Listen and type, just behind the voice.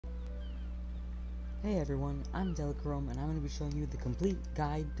Hey everyone, I'm Delachrome and I'm going to be showing you the complete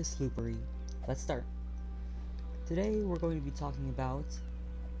guide to Sloopery. Let's start. Today we're going to be talking about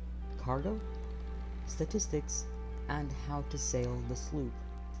cargo, statistics, and how to sail the sloop,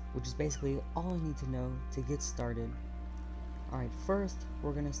 which is basically all I need to know to get started. Alright, first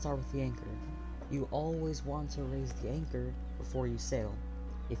we're going to start with the anchor. You always want to raise the anchor before you sail.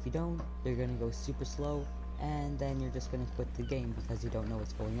 If you don't, you're going to go super slow and then you're just going to quit the game because you don't know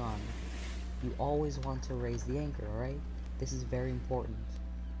what's going on. You always want to raise the anchor, alright? This is very important.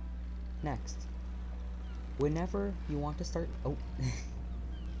 Next, whenever you want to start,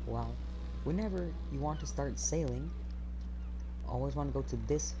 whenever you want to start sailing, always want to go to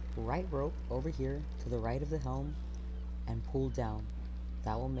this right rope over here to the right of the helm and pull down.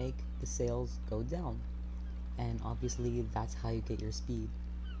 That will make the sails go down. And obviously that's how you get your speed.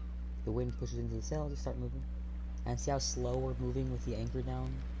 The wind pushes into the sails, you start moving. And see how slow we're moving with the anchor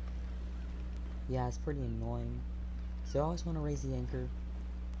down? Yeah, it's pretty annoying. So you always want to raise the anchor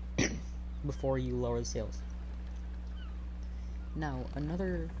before you lower the sails. Now,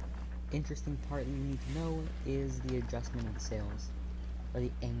 another interesting part that you need to know is the adjustment of the sails, or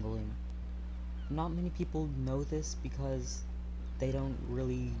the angling. Not many people know this because they don't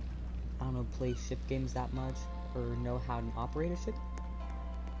really, play ship games that much, or know how to operate a ship.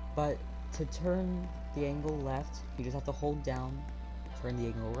 But to turn the angle left, you just have to hold down, turn the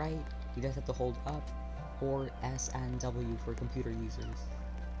angle right, you just have to hold up, or S and W for computer users.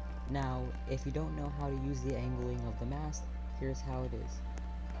 Now, if you don't know how to use the angling of the mast, here's how it is.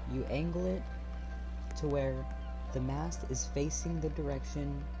 You angle it to where the mast is facing the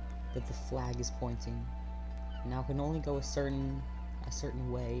direction that the flag is pointing. Now it can only go a certain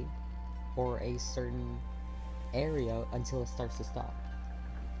way, or a certain area until it starts to stop.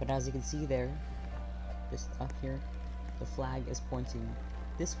 But as you can see there, just up here, the flag is pointing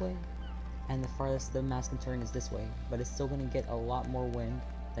this way, and the farthest the mast can turn is this way, but it's still going to get a lot more wind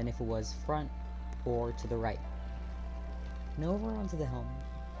than if it was front or to the right. Now over onto the helm.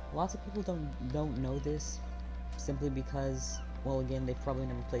 Lots of people don't know this simply because, well, again, they've probably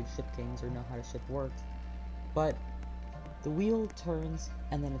never played ship games or know how the ship works, but the wheel turns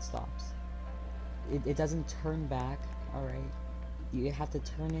and then it stops. It doesn't turn back, alright? You have to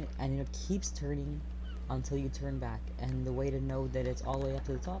turn it and it keeps turning until you turn back, and the way to know that it's all the way up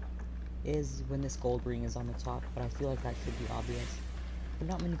to the top is when this gold ring is on the top, but I feel like that should be obvious. But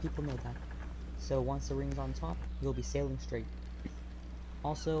not many people know that. So once the ring's on top, you'll be sailing straight.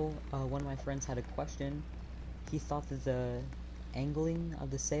 Also, one of my friends had a question. He thought that the angling of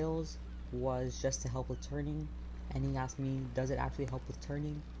the sails was just to help with turning, and he asked me, does it actually help with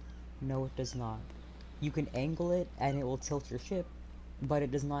turning? No, it does not. You can angle it and it will tilt your ship, but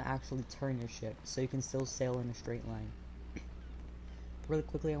it does not actually turn your ship, so you can still sail in a straight line. Really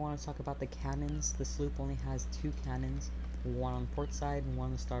quickly, I want to talk about the cannons. The sloop only has 2 cannons, one on port side and one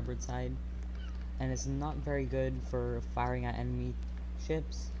on the starboard side, and it's not very good for firing at enemy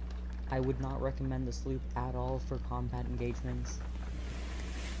ships. I would not recommend the sloop at all for combat engagements.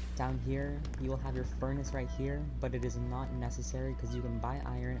 Down here, you will have your furnace right here, but it is not necessary because you can buy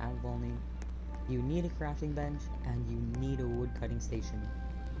iron at Volney. You need a crafting bench, and you need a wood cutting station.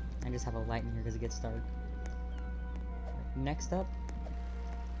 I just have a light in here because it gets dark. Next up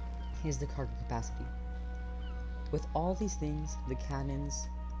is the cargo capacity. With all these things, the cannons,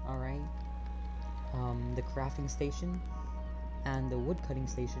 alright, the crafting station, and the wood cutting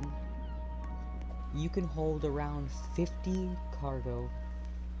station, you can hold around 50 cargo,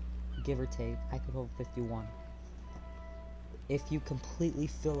 give or take. I could hold 51. If you completely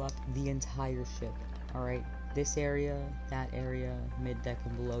fill up the entire ship, alright, this area, that area, mid deck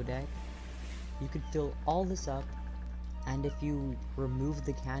and below deck, you could fill all this up, and if you remove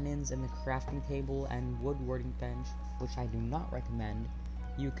the cannons and the crafting table and woodworking bench, which I do not recommend,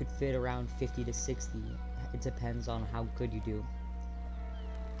 you could fit around 50 to 60. It depends on how good you do.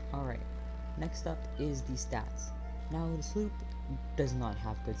 Alright, next up is the stats. Now, the sloop does not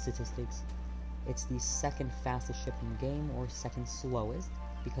have good statistics. It's the second fastest ship in the game, or second slowest,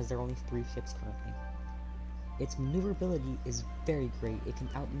 because there are only 3 ships currently. Its maneuverability is very great. It can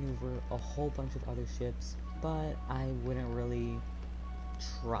outmaneuver a whole bunch of other ships, but I wouldn't really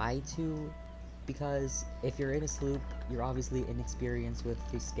try to, because if you're in a sloop, you're obviously inexperienced with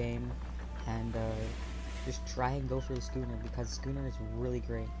this game, and just try and go for the schooner, because schooner is really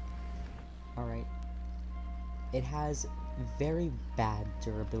great. Alright. It has very bad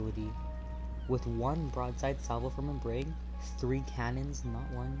durability. With 1 broadside salvo from a brig, 3 cannons,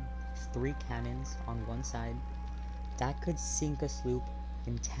 not 1, 3 cannons on one side, that could sink a sloop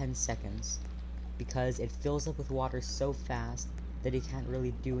in 10 seconds, because it fills up with water so fast that it can't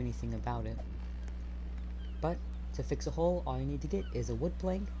really do anything about it. But to fix a hole, all you need to get is a wood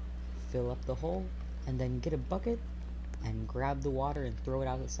plank, fill up the hole, and then get a bucket and grab the water and throw it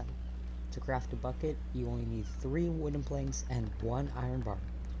out of sight. To craft a bucket, you only need 3 wooden planks and 1 iron bar.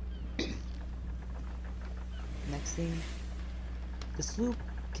 Next thing, the sloop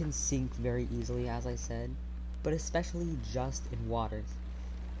can sink very easily, as I said, but especially just in waters.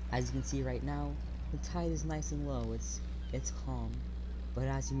 As you can see right now, the tide is nice and low, it's calm, but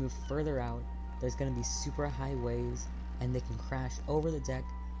as you move further out, there's going to be super high waves, and they can crash over the deck,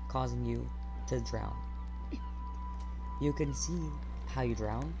 causing you to drown. You can see how you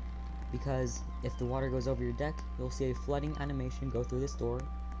drown, because if the water goes over your deck, you'll see a flooding animation go through this door,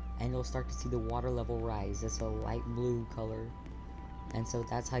 and you'll start to see the water level rise. It's a light blue color, and so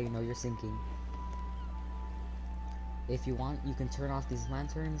that's how you know you're sinking. If you want, you can turn off these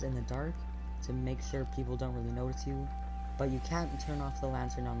lanterns in the dark to make sure people don't really notice you, but you can't turn off the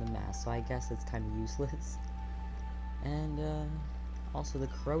lantern on the mast, so I guess it's kind of useless. And also the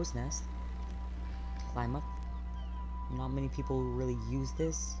crow's nest. Climb up. Not many people really use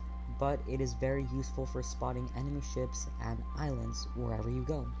this, but it is very useful for spotting enemy ships and islands wherever you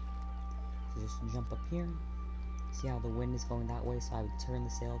go. So just jump up here. See how the wind is going that way, so I would turn the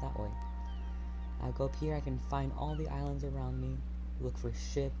sail that way. I go up here, I can find all the islands around me, look for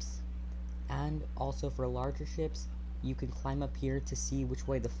ships, and also for larger ships, you can climb up here to see which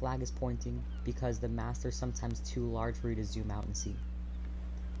way the flag is pointing, because the masts are sometimes too large for you to zoom out and see.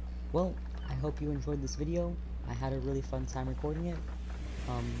 Well, I hope you enjoyed this video. I had a really fun time recording it.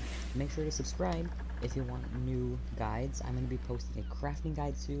 Make sure to subscribe if you want new guides. I'm going to be posting a crafting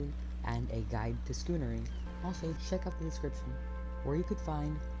guide soon and a guide to schoonering. Also, check out the description where you could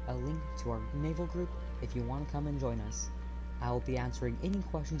find a link to our naval group if you want to come and join us. I will be answering any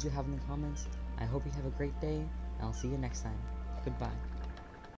questions you have in the comments. I hope you have a great day, and I'll see you next time. Goodbye.